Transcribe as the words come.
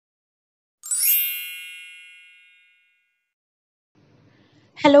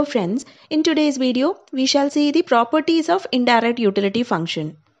Hello friends, in today's video we shall see the properties of indirect utility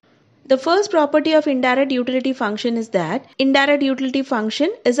function. The first property of indirect utility function is that indirect utility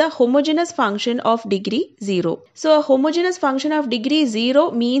function is a homogeneous function of degree 0. So a homogeneous function of degree 0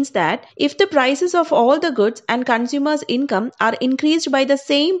 means that if the prices of all the goods and consumers' income are increased by the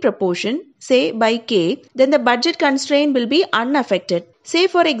same proportion, say by k, then the budget constraint will be unaffected. Say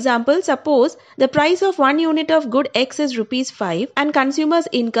for example, suppose the price of 1 unit of good X is rupees 5 and consumer's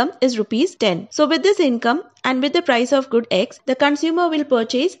income is rupees 10. So with this income and with the price of good X, the consumer will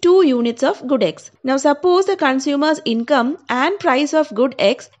purchase 2 units of good X. Now suppose the consumer's income and price of good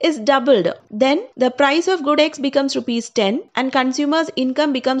X is doubled. Then the price of good X becomes rupees 10 and consumer's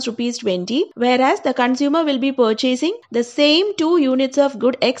income becomes rupees 20, whereas the consumer will be purchasing the same 2 units of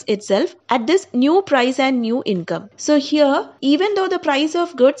good X itself at this new price and new income. So here, even though the price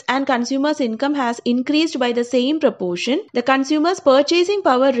of goods and consumers' income has increased by the same proportion, the consumer's purchasing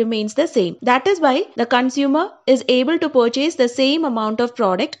power remains the same. That is why the consumer is able to purchase the same amount of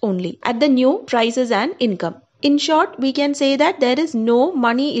product only at the new prices and income. In short, we can say that there is no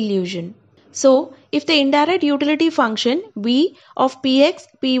money illusion. So, if the indirect utility function v of px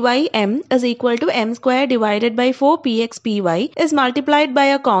py m is equal to m square divided by 4 px py is multiplied by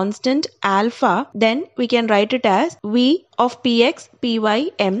a constant alpha, then we can write it as v of px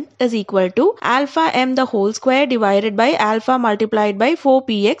py m is equal to alpha m the whole square divided by alpha multiplied by 4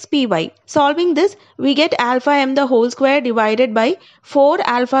 px py. Solving this, we get alpha m the whole square divided by 4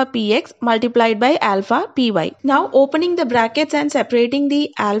 alpha px multiplied by alpha py. Now opening the brackets and separating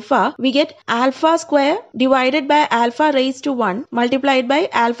the alpha, we get alpha square divided by alpha raised to 1 multiplied by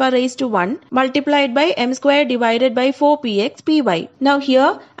alpha raised to 1 multiplied by m square divided by 4 px py. Now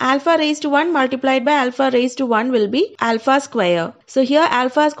here alpha raised to 1 multiplied by alpha raised to 1 will be alpha square. So here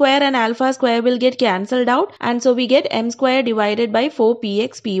alpha square and alpha square will get cancelled out, and so we get m square divided by 4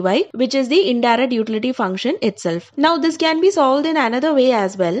 px py, which is the indirect utility function itself. Now this can be solved in another way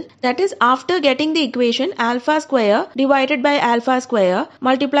as well. That is, after getting the equation alpha square divided by alpha square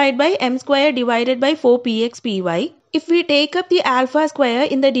multiplied by m square divided by 4 px py, if we take up the alpha square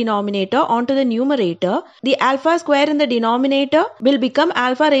in the denominator onto the numerator, the alpha square in the denominator will become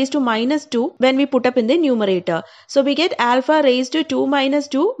alpha raised to minus 2 when we put up in the numerator. So we get alpha raised to 2 minus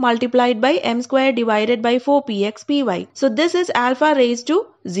 2 multiplied by m square divided by 4 px py. So this is alpha raised to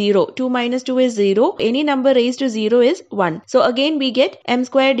 0. 2 minus 2 is 0. Any number raised to 0 is 1. So again we get m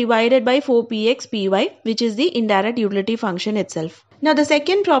square divided by 4 px py, which is the indirect utility function itself. Now the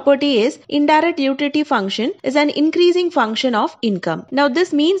second property is indirect utility function is an increasing function of income. Now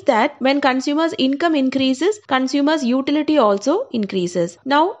this means that when consumers' income increases, consumers' utility also increases.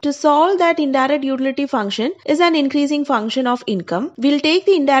 Now to solve that indirect utility function is an increasing function of income, we'll take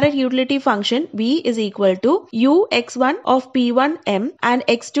the indirect utility function v is equal to u x1 of p1m and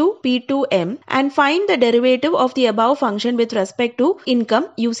x2 p2m and find the derivative of the above function with respect to income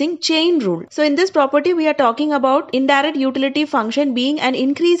using chain rule. So in this property we are talking about indirect utility function being an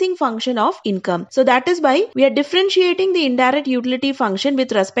increasing function of income. So that is why we are differentiating the indirect utility function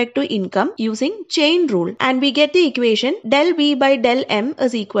with respect to income using chain rule, and we get the equation del v by del m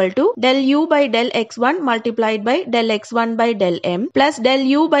is equal to del u by del x1 multiplied by del x1 by del m plus del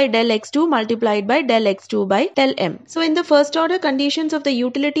u by del x2 multiplied by del x2 by del m. So in the first order conditions of the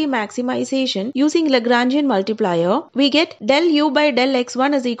utility maximization using Lagrangian multiplier, we get del u by del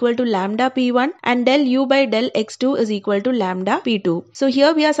x1 is equal to lambda p1 and del u by del x2 is equal to lambda p2. So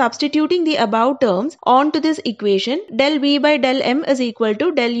here we are substituting the above terms onto this equation. Del v by del m is equal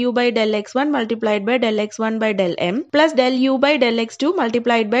to del u by del x1 multiplied by del x1 by del m plus del u by del x2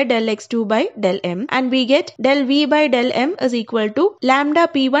 multiplied by del x2 by del m, and we get del v by del m is equal to lambda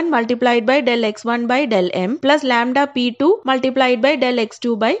p1 multiplied by del x1 by del m plus lambda p2 multiplied by del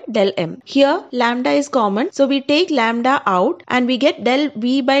x2 by del m. Here lambda is common, so we take lambda out and we get del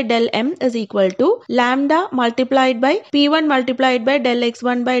v by del m is equal to lambda multiplied by p1 multiplied by del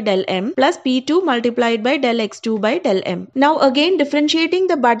x1 by del m plus p2 multiplied by del x2 by del m. Now again differentiating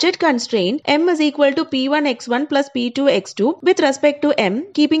the budget constraint, m is equal to p1 x1 plus p2 x2 with respect to m,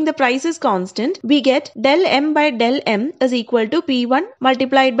 keeping the prices constant, we get del m by del m is equal to p1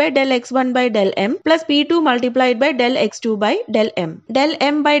 multiplied by del x1 by del m plus p2 multiplied by del x2 by del m. Del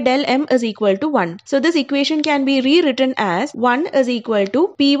m by del m is equal to 1. So this equation can be rewritten as 1 is equal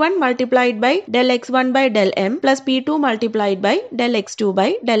to p1 multiplied by del x1 by del m plus p2 multiplied by del x2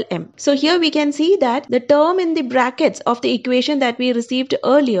 by del m. So here we can see that the term in the brackets of the equation that we received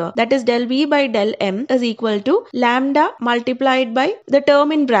earlier, that is del v by del m, is equal to lambda multiplied by the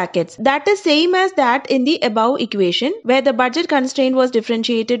term in brackets. That is same as that in the above equation where the budget constraint was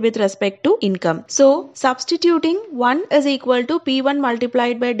differentiated with respect to income. So substituting 1 is equal to p1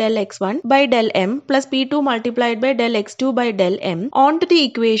 multiplied by del x1 by del m plus p2 multiplied by del x2 by del m onto the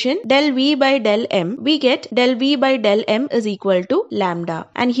equation del v by del m, we get del v by del m is equal to lambda.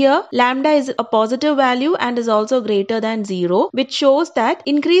 And here lambda is a positive value and is also greater than 0, which shows that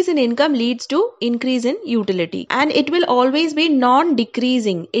increase in income leads to increase in utility. And it will always be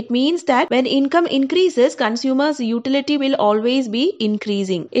non-decreasing. It means that when income increases, consumers' utility will always be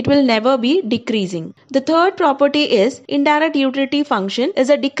increasing. It will never be decreasing. The third property is indirect utility function is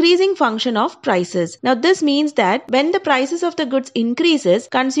a decreasing function of prices. Now this means that when the prices of the goods increases,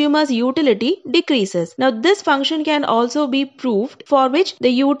 consumers' utility decreases. Now this function can also be proved, for which the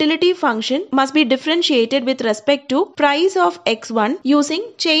utility function must be differentiated with respect to price of x1 using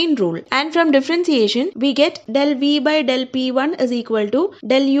chain rule. And from differentiation, we get del v by del p1 is equal to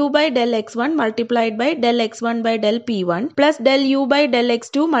del u by del x1 multiplied by del x1 by del p1 plus del u by del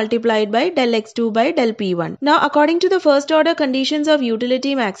x2 multiplied by del x2 by del p1. Now according to the first order conditions of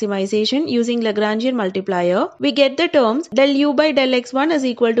utility maximization using Lagrangian multiplier, we get the terms del u by del x1 is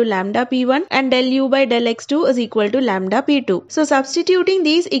equal to lambda p1 and del u by del x2 is equal to lambda p2. So substituting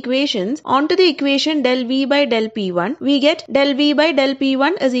these equations onto the equation del v by del p1, we get del v by del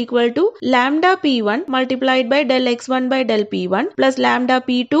p1 is equal to lambda p1 multiplied by del x1 by del p1 plus lambda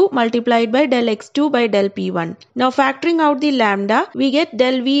p2 multiplied by del x2 by del p1. Now factoring out the lambda, we get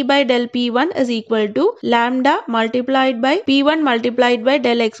del v by del p1 is equal to lambda multiplied by p1 multiplied by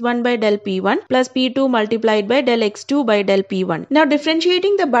del x1 by del p1 plus p2 multiplied by del x2 by del p1. Now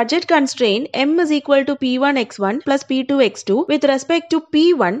differentiating the budget constraint m is equal to p1 x1 plus p2 x2 with respect to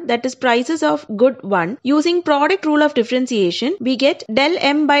p1, that is prices of good 1, using product rule of differentiation, we get del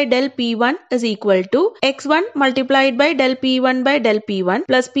m by del p1 is equal to x1 multiplied by del p1 by del p1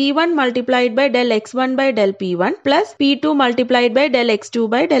 plus p1 multiplied by del x1 by del p1 plus p2 multiplied by del x2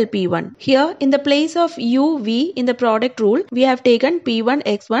 by del p1. Here in the place of u v in the product rule, we have taken p1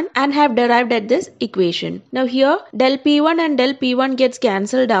 x1 and have derived at this equation. Now here del p1 and del p1 gets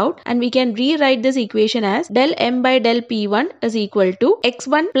cancelled out and we can rewrite this equation as del m by del p1 is equal to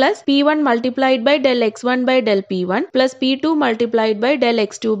x1 plus p1 multiplied by del x1 by del p1 plus p2 multiplied by del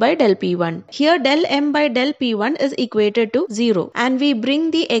x2 by del p1. Here del m by del p1 is equated to 0 and we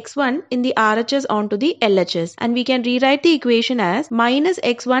bring the x1 in the RHS onto the LHS and we can rewrite the equation as minus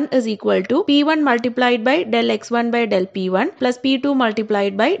x1 is equal to p1 multiplied by del x1 by del p1 plus p2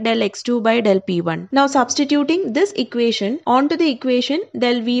 multiplied by del x2 by del p1. Now substituting this equation onto the equation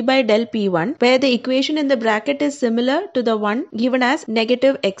del v by del p1, where the equation in the bracket is similar to the one given as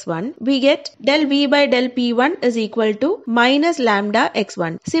negative x1, we get del v by del p1 is equal to minus lambda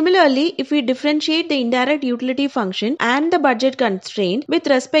x1. Similarly, if we differentiate the indirect utility function and the budget constraint with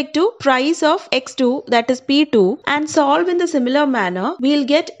respect to price of x2, that is p2, and solve in the similar manner, we'll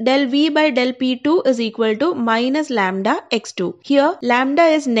get del v by del p2 is equal to minus lambda x2. Here lambda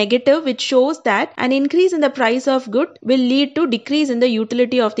is negative, which shows that an increase in the price of good will lead to decrease in the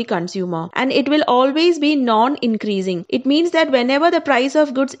utility of the consumer, and it will always be non-increasing. It means that whenever the price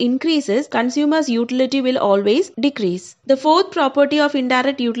of goods increases, consumers' utility will always decrease. The fourth property of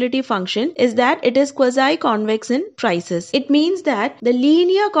indirect utility function is that it is quasi-convex in prices. It means that the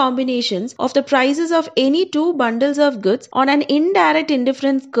linear combinations of the prices of any two bundles of goods on an indirect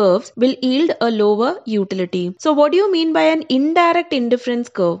indifference curve will yield a lower utility. So what do you mean by an indirect indifference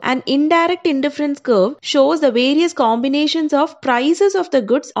curve? An indirect indifference curve shows the various combinations of prices of the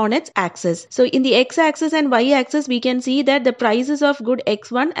goods on its axis. So in the x-axis and y-axis, we can see that the prices of good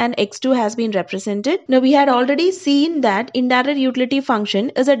x1 and x2 has been represented. Now we had already seen that indirect utility function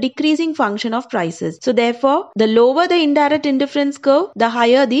is a decreasing function of prices. So therefore, the lower the indirect indifference curve, the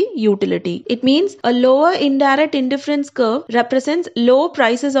higher the utility. It means a lower indirect indifference curve represents low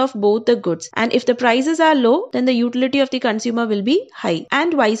prices of both the goods. And if the prices are low, then the utility of the consumer will be high,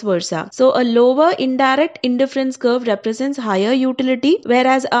 and vice versa. So a lower indirect indifference curve represents higher utility,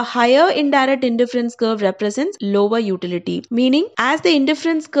 whereas a higher indirect indifference curve represents lower utility. Meaning, as the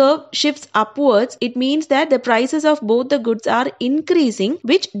indifference curve shifts upwards, it means that the prices of both the goods are increasing,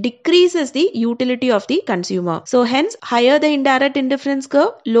 which decreases the utility of the consumer. So hence, higher the indirect indifference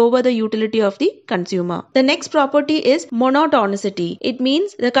curve, lower the utility of the consumer. The next property is monotonicity. It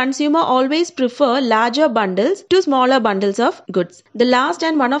means the consumer always prefer larger bundles to smaller bundles of goods. The last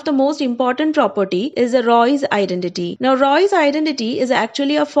and one of the most important property is the Roy's identity. Now Roy's identity is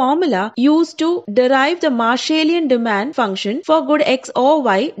actually a formula used to derive the Marshallian demand function for good x or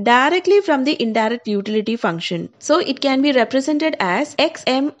y directly from the indirect utility function. So it can be represented as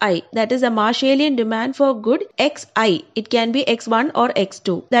xmi, that is a Marshallian demand for good xi. It can be x1 or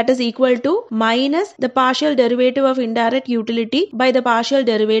x2, that is equal to minus the partial derivative of indirect utility by the partial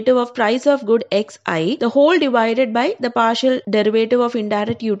derivative of price of good xi, the whole divided by the partial derivative of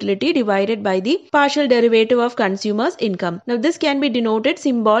indirect utility divided by the partial derivative of consumer's income. Now this can be denoted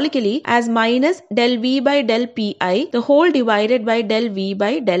symbolically as minus del v by del pi, the whole divided by del v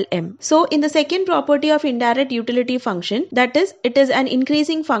by del m. So in the second property of indirect utility function, that is, it is an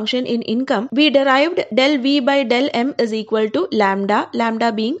increasing function in income, we derived del v by del m is equal to lambda,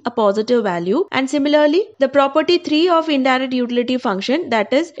 lambda being a positive value. And similarly, the property 3 of indirect utility function,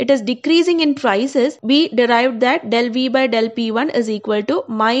 that is, it is decreasing in prices, we derived that del v by del p1 is equal to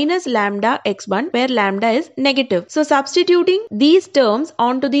minus lambda x1, where lambda is negative. So substituting these terms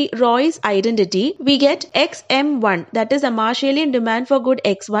onto the Roy's identity, we get xm1, that is a Marshallian demand for good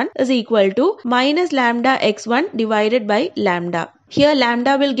x1 is equal to minus lambda x1 divided by lambda. Here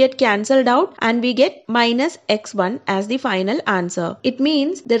lambda will get cancelled out and we get minus x1 as the final answer. It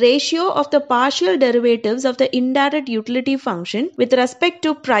means the ratio of the partial derivatives of the indirect utility function with respect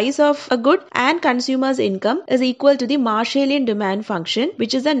to price of a good and consumer's income is equal to the Marshallian demand function,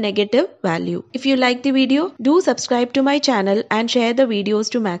 which is a negative value. If you like the video, do subscribe to my channel and share the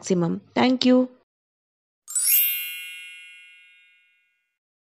videos to maximum. Thank you.